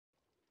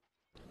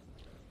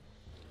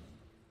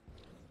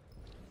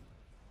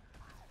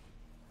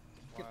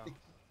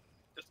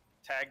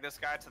tag this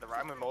guy to the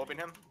right. I'm mobbing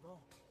him.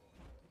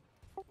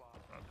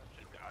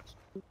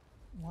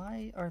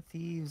 Why are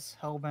thieves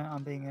hellbent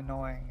on being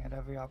annoying at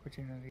every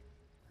opportunity?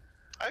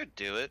 I would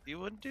do it. You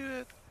wouldn't do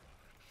it.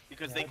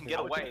 Because they can get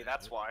away,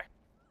 that's why.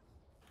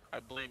 I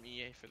blame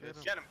EA for this.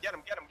 Get him, get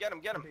him, get him, get him,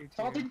 get him.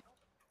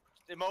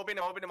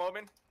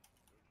 Mobbing.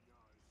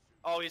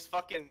 Oh, he's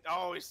fucking.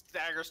 Oh, he's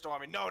stagger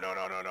storming. No. Auto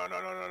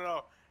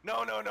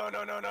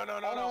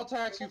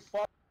attacks, you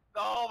fuck.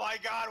 Oh my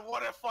god,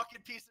 what a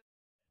fucking piece of.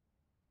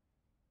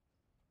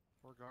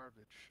 Or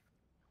garbage.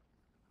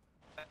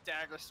 That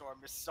dagger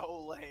storm is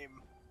so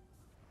lame.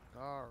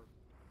 Garbage.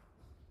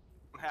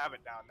 Have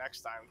it down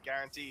next time.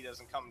 Guarantee he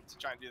doesn't come to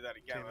try and do that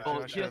again.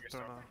 Well,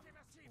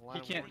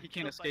 He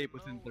can't escape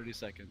within 30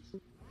 seconds.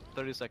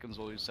 30 seconds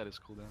will reset his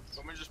cooldown.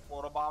 So we just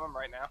portal bomb him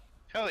right now.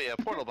 Hell yeah,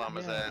 portal bomb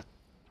is that.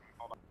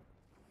 Hold on.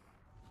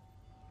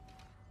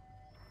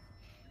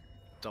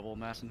 Double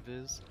mass and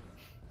viz.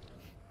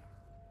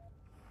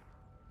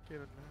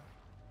 Get it,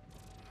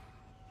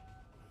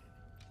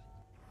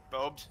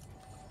 Bobed.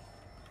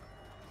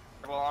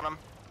 Double on him.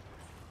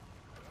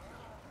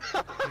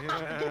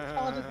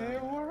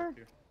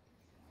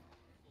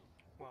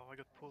 Wow, I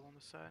got pulled on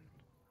the side.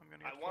 I'm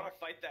gonna I want to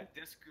fight that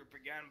disc group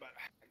again, but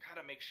I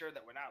gotta make sure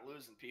that we're not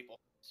losing people.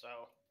 So.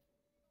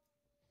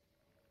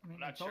 I mean,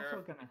 I'm not it's sure.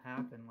 also gonna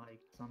happen, like,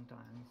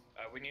 sometimes.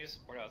 We need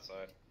support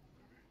outside.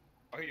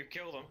 Oh, you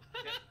killed him.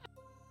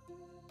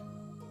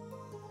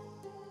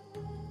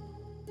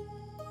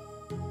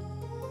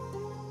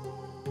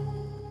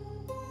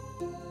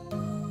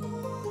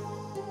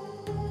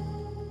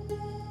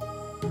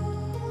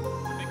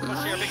 Big push.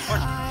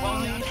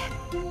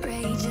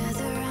 Rages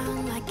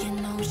around like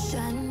an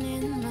ocean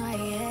in my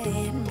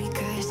head,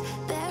 because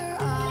there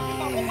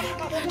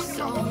are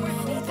so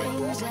many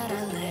things that I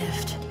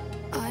left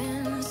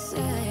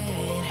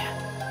unsaid.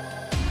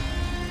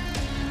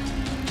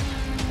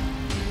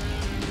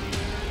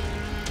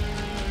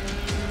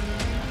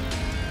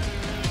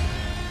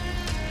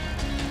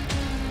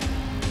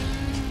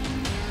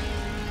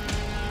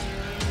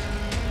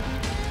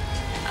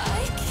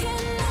 I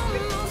can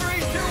almost 3,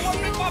 2, 1,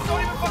 big bomb. Don't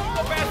even fucking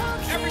go fast.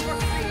 Every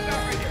fucking thing is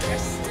down right here.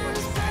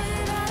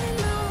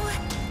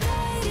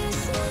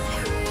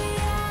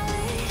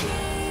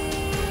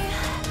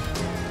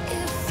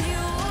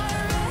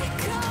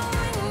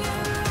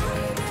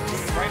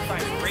 Right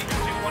side, 3, 2,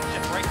 1,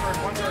 shift, right first,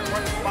 1 third,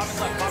 1, bomb is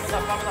left, bomb is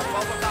left, bomb is left,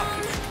 12 on top,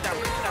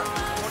 push down,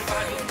 40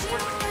 behind you,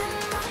 40.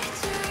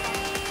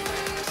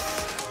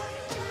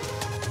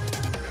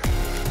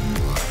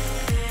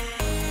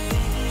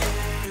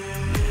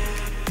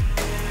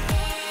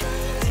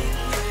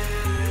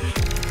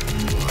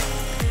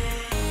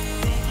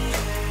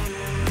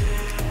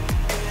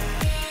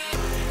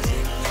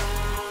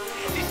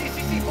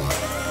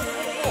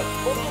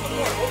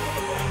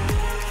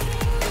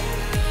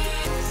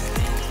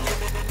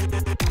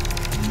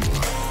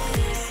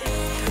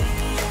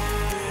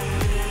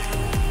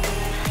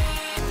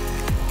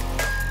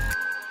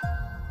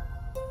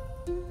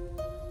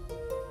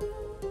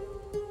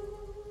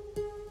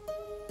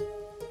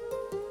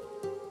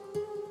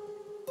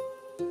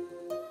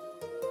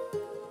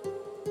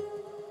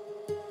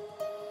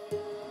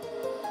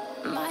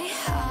 My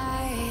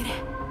heart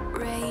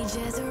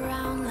rages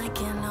around like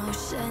an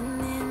ocean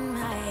in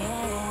my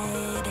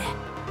head.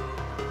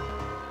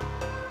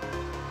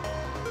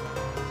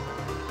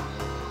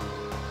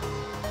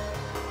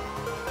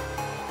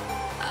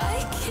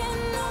 I can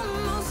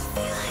almost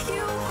feel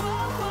you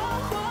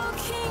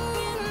walking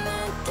in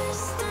the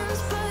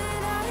distance,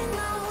 but I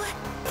know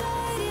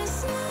that it's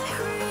not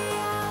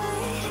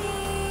reality.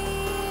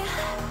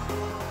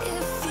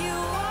 If you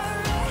are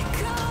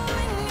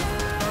echoing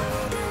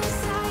around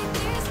inside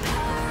these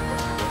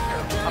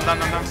parallel I'm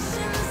done.